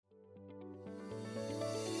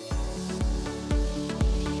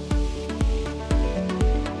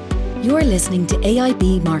You're listening to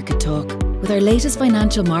AIB Market Talk with our latest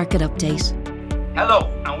financial market update. Hello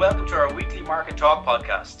and welcome to our weekly Market Talk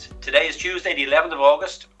podcast. Today is Tuesday the 11th of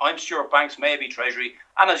August. I'm Stuart Banks, AIB Treasury,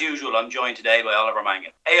 and as usual I'm joined today by Oliver Mangan,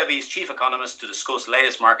 AIB's Chief Economist, to discuss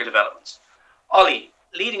latest market developments. Ollie,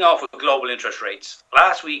 leading off with global interest rates.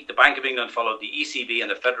 Last week the Bank of England followed the ECB and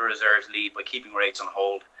the Federal Reserve's lead by keeping rates on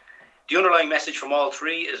hold. The underlying message from all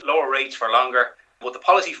three is lower rates for longer, but the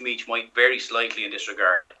policy from each might vary slightly in this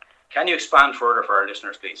regard. Can you expand further for our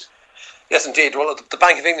listeners, please? Yes, indeed. Well, the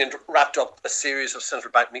Bank of England wrapped up a series of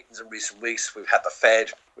central bank meetings in recent weeks. We've had the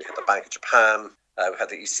Fed, we had the Bank of Japan, we had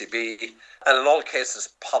the ECB, and in all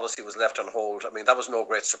cases, policy was left on hold. I mean, that was no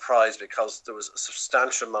great surprise because there was a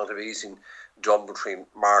substantial amount of easing done between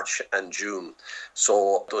March and June.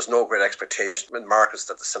 So there was no great expectation in markets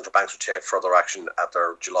that the central banks would take further action at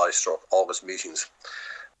their July/August meetings.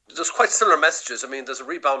 There's quite similar messages. I mean, there's a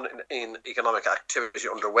rebound in economic activity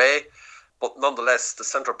underway, but nonetheless, the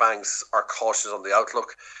central banks are cautious on the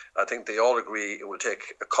outlook. I think they all agree it will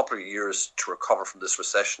take a couple of years to recover from this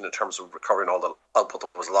recession in terms of recovering all the output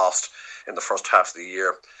that was lost in the first half of the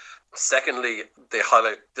year. Secondly, they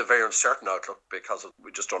highlight the very uncertain outlook because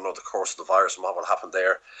we just don't know the course of the virus and what will happen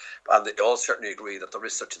there. And they all certainly agree that there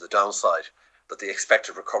is such to the downside, that the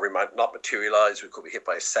expected recovery might not materialise. We could be hit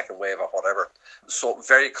by a second wave or whatever. So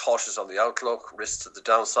very cautious on the outlook, risks to the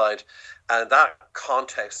downside. And in that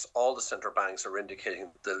context, all the central banks are indicating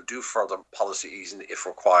they'll do further policy easing if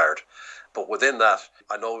required. But within that,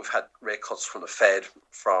 I know we've had rate cuts from the Fed,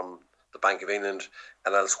 from the Bank of England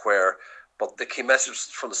and elsewhere. But the key message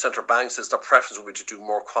from the central banks is their preference will be to do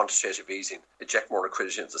more quantitative easing, inject more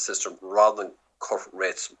liquidity into the system rather than cut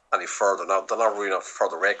rates any further. Now, they're not ruling out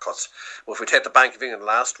further rate cuts. But if we take the Bank of England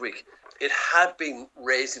last week, it had been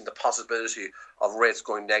raising the possibility of rates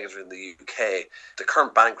going negative in the UK. The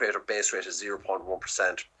current bank rate or base rate is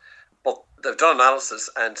 0.1%. But they've done analysis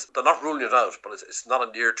and they're not ruling it out, but it's not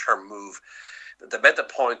a near-term move. They made the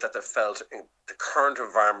point that they felt in the current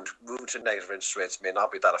environment, moving to negative interest rates may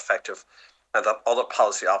not be that effective and that other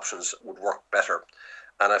policy options would work better.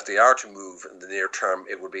 And if they are to move in the near term,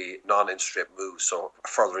 it would be non-interest rate moves. So a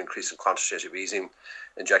further increase in quantitative easing,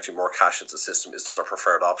 injecting more cash into the system is their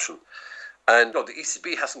preferred option. And the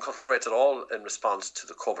ECB hasn't cut rates at all in response to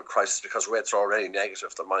the COVID crisis because rates are already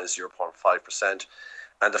negative, they're minus 0.5%.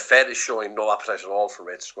 And the Fed is showing no appetite at all for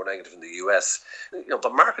rates to go negative in the US. The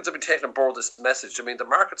markets have been taking on board this message. I mean, the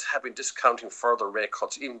markets have been discounting further rate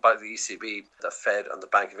cuts, even by the ECB, the Fed and the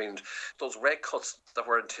Bank of England. Those rate cuts that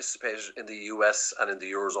were anticipated in the US and in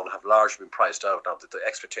the Eurozone have largely been priced out. Now, the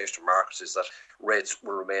expectation of markets is that rates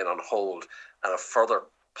will remain on hold and a further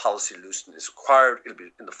policy loosening is required. It'll be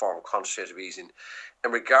in the form of quantitative easing.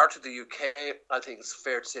 In regard to the UK, I think it's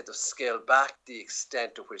fair to say they've scaled back the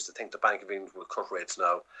extent to which they think the Bank of England will cut rates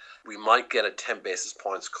now. We might get a 10 basis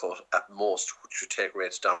points cut at most, which would take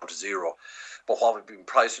rates down to zero. But what we've been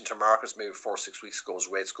priced into markets maybe 4 or 6 weeks ago is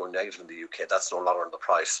rates going negative in the UK. That's no longer in the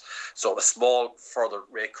price. So a small further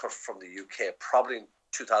rate cut from the UK, probably in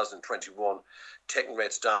 2021, taking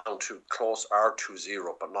rates down to close or to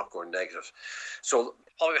zero, but not going negative. So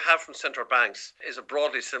what we have from central banks is a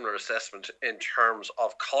broadly similar assessment in terms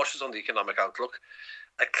of cautious on the economic outlook,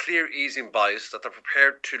 a clear easing bias that they're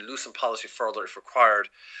prepared to loosen policy further if required.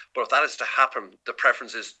 But if that is to happen, the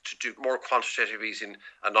preference is to do more quantitative easing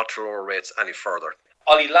and not to lower rates any further.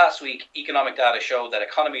 Ollie, last week economic data showed that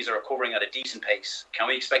economies are recovering at a decent pace. Can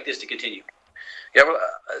we expect this to continue? Yeah, well,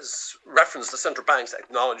 as referenced, the central banks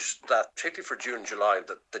acknowledged that, particularly for June and July,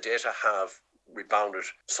 that the data have rebounded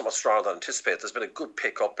somewhat stronger than anticipated. There's been a good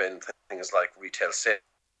pick-up in things like retail sales.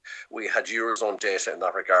 We had Eurozone data in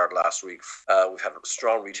that regard last week. We've had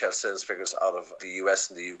strong retail sales figures out of the US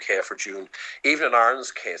and the UK for June. Even in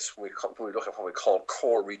Ireland's case, when we look at what we call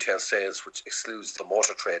core retail sales, which excludes the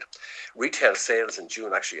motor trade, retail sales in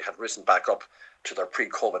June actually had risen back up to their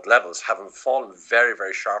pre-COVID levels, having fallen very,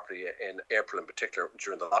 very sharply in April in particular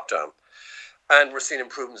during the lockdown. And we're seeing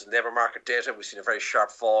improvements in labour market data. We've seen a very sharp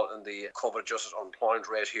fall in the COVID-adjusted unemployment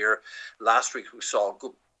rate here. Last week we saw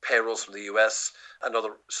good payrolls from the US,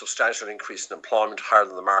 another substantial increase in employment, higher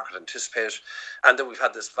than the market anticipated. And then we've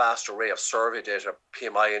had this vast array of survey data,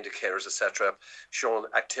 PMI indicators, etc., showing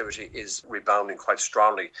activity is rebounding quite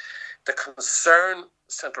strongly. The concern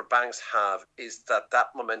central banks have is that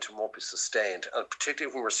momentum won't be sustained, and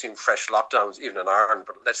particularly when we're seeing fresh lockdowns, even in Ireland.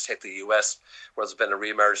 But let's take the US, where there's been a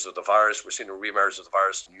re-emergence of the virus. We're seeing a re-emergence of the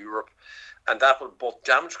virus in Europe, and that will both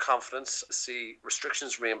damage confidence, see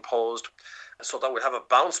restrictions reimposed, so that we'll have a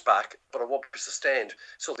bounce back, but it won't be sustained.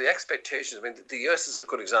 So the expectations, I mean, the US is a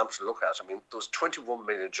good example to look at. I mean, there was 21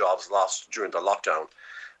 million jobs lost during the lockdown.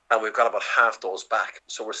 and we've got about half those back.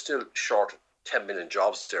 So we're still short. 10 million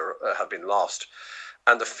jobs there have been lost.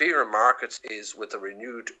 And the fear in markets is, with the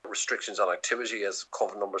renewed restrictions on activity as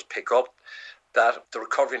COVID numbers pick up, that the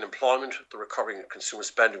recovery in employment, the recovery in consumer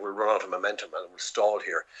spending will run out of momentum and will stall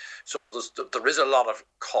here. So there is a lot of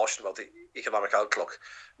caution about the economic outlook.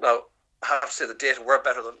 Now, I have to say the data were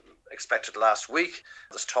better than expected last week.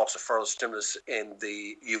 There's talks of further stimulus in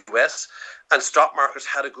the US, and stock markets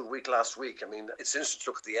had a good week last week. I mean, it's interesting to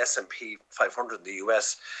look at the S&P 500 in the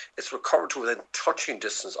US. It's recovered to within touching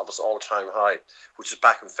distance of its all-time high, which is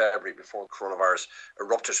back in February before coronavirus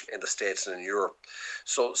erupted in the States and in Europe.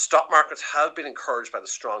 So stock markets have been encouraged by the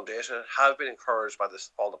strong data, have been encouraged by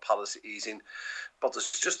all the policy easing, but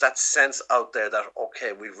there's just that sense out there that,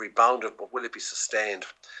 okay, we've rebounded, but will it be sustained?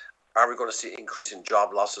 Are we going to see increase in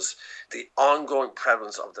job losses? The ongoing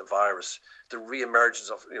prevalence of the virus, the re-emergence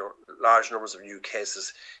of large numbers of new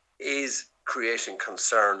cases is creating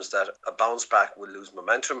concerns that a bounce back will lose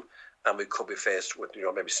momentum, and we could be faced with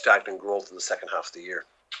maybe stagnant growth in the second half of the year.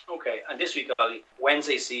 Okay, and this week, Ollie,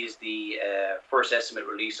 Wednesday sees the first estimate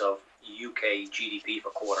release of UK GDP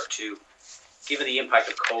for Q2. Given the impact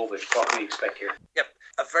of COVID, what can we expect here? Yep.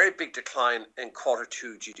 A very big decline in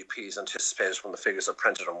Q2 GDP is anticipated when the figures are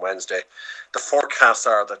printed on Wednesday. The forecasts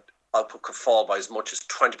are that output could fall by as much as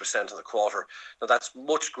 20% in the quarter. Now, that's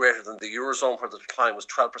much greater than the Eurozone, where the decline was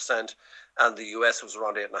 12%, and the US was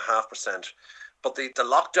around 8.5%. But the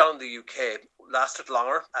lockdown in the UK lasted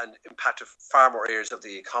longer and impacted far more areas of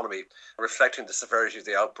the economy, reflecting the severity of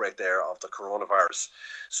the outbreak there of the coronavirus.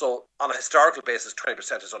 So on a historical basis,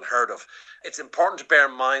 20% is unheard of. It's important to bear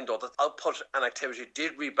in mind, though, that output and activity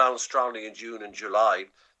did rebound strongly in June and July.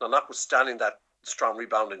 Now, notwithstanding that strong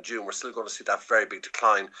rebound in June, we're still going to see that very big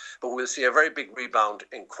decline, but we'll see a very big rebound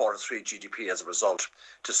in Q3 GDP as a result.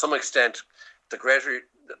 To some extent, the greater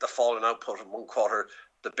the fall in output in one quarter,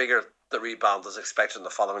 the bigger the rebound is expected in the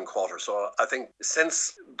following quarter. So I think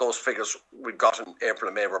since those figures we got in April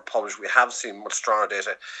and May were published, we have seen much stronger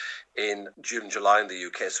data in June and July in the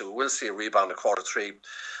UK. So we will see a rebound in Q3.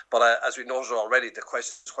 But as we noted already, the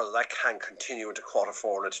question is whether that can continue into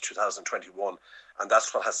Q4 and into 2021. And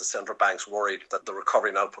that's what has the central banks worried, that the recovery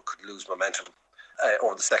in output could lose momentum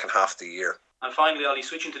over the second half of the year. And finally, Ollie,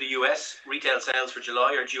 switching to the US, retail sales for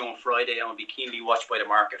July are due on Friday and will be keenly watched by the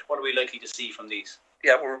market. What are we likely to see from these?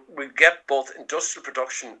 Yeah, we get both industrial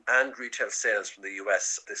production and retail sales from the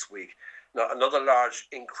US this week. Now, another large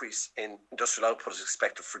increase in industrial output is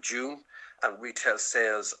expected for June, and retail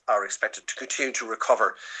sales are expected to continue to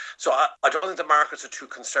recover. So I don't think the markets are too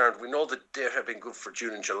concerned. We know the data have been good for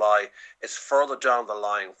June and July. It's further down the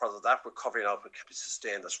line whether that recovery in output can be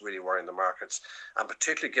sustained that's really worrying the markets. And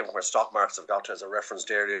particularly given where stock markets have got to, as I referenced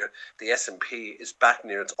earlier, the S&P is back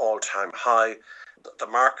near its all-time high. The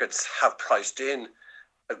markets have priced in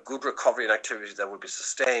a good recovery in activity that will be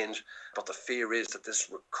sustained, but the fear is that this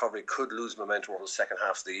recovery could lose momentum over the second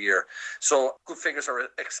half of the year. So good figures are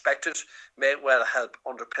expected, may well help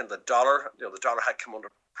underpin the dollar. The dollar had come under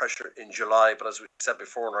pressure in July, but as we said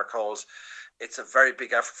before in our calls, it's a very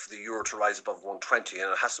big effort for the euro to rise above 120,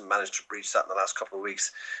 and it hasn't managed to breach that in the last couple of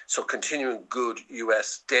weeks. So continuing good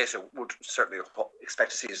US data would certainly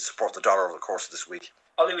expect to see it support the dollar over the course of this week.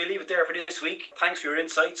 Ollie, we'll leave it there for this week. Thanks for your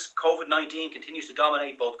insights. COVID-19 continues to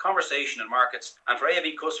dominate both conversation and markets. And for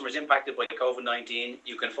AIB customers impacted by COVID-19,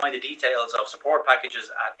 you can find the details of support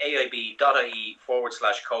packages at aib.ie/COVID.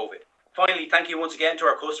 Finally, thank you once again to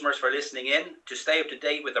our customers for listening in. To stay up to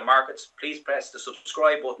date with the markets, please press the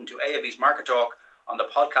subscribe button to AIB's Market Talk on the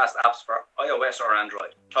podcast apps for iOS or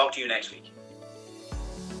Android. Talk to you next week.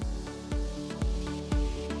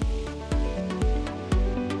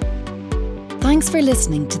 Thanks for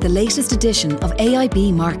listening to the latest edition of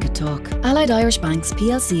AIB Market Talk. Allied Irish Banks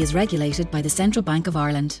plc is regulated by the Central Bank of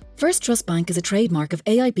Ireland. First Trust Bank is a trademark of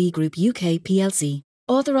AIB Group UK plc,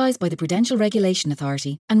 authorised by the Prudential Regulation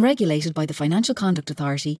Authority and regulated by the Financial Conduct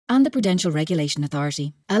Authority and the Prudential Regulation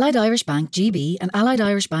Authority. Allied Irish Bank GB and Allied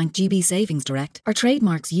Irish Bank GB Savings Direct are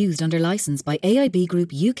trademarks used under licence by AIB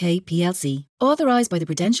Group UK plc, authorised by the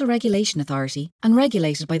Prudential Regulation Authority and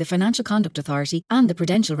regulated by the Financial Conduct Authority and the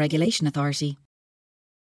Prudential Regulation Authority.